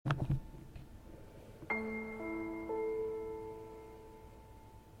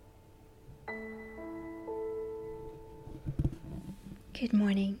Good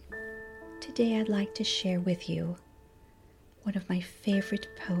morning. Today I'd like to share with you one of my favorite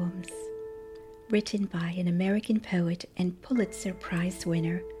poems written by an American poet and Pulitzer Prize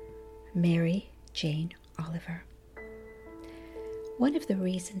winner, Mary Jane Oliver. One of the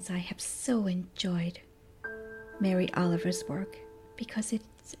reasons I have so enjoyed Mary Oliver's work because it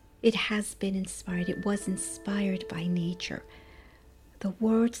was inspired by nature. The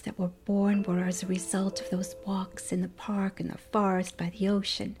words that were born were as a result of those walks in the park, in the forest, by the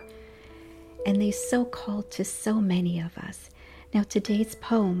ocean. And they so called to so many of us. Now today's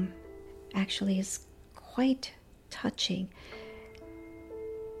poem actually is quite touching.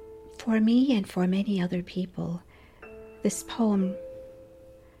 For me and for many other people, this poem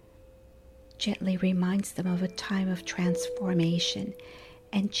gently reminds them of a time of transformation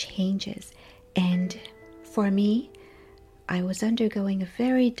and changes. And for me, I was undergoing a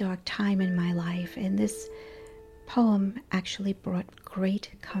very dark time in my life, and this poem actually brought great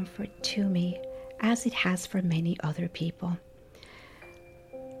comfort to me, as it has for many other people.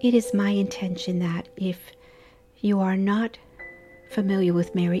 It is my intention that if you are not familiar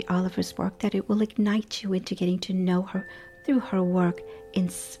with Mary Oliver's work, that it will ignite you into getting to know her through her work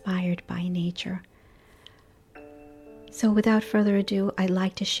inspired by nature. So without further ado, I'd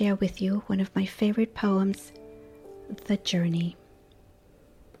like to share with you one of my favorite poems, The Journey.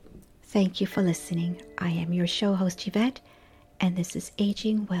 Thank you for listening. I am your show host, Yvette, and this is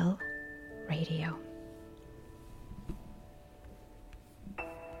Aging Well Radio.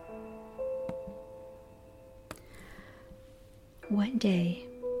 One day,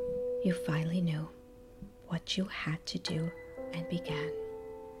 you finally knew what you had to do and began.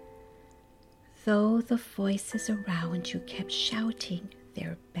 Though the voices around you kept shouting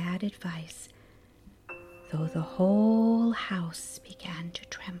their bad advice, though the whole house began to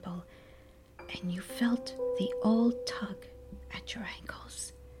tremble, and you felt the old tug at your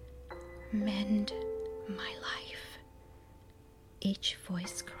ankles, mend my life, each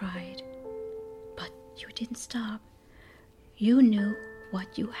voice cried, but you didn't stop. You knew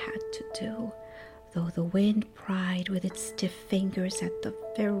what you had to do, though the wind pried with its stiff fingers at the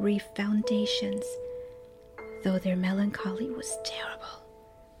very foundations, though their melancholy was terrible.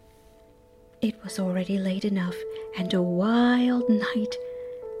 It was already late enough, and a wild night,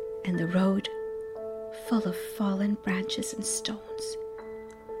 and the road full of fallen branches and stones.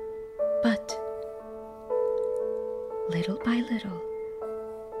 But little by little,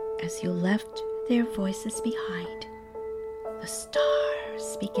 as you left their voices behind, the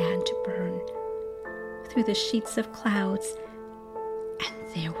stars began to burn through the sheets of clouds,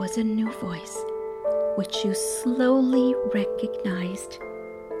 and there was a new voice which you slowly recognized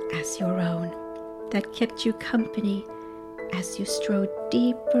as your own, that kept you company as you strode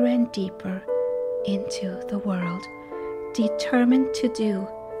deeper and deeper into the world, determined to do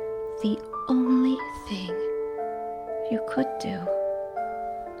the only thing you could do,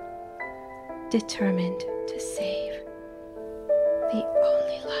 determined to save the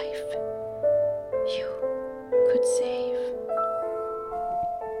only life you could save.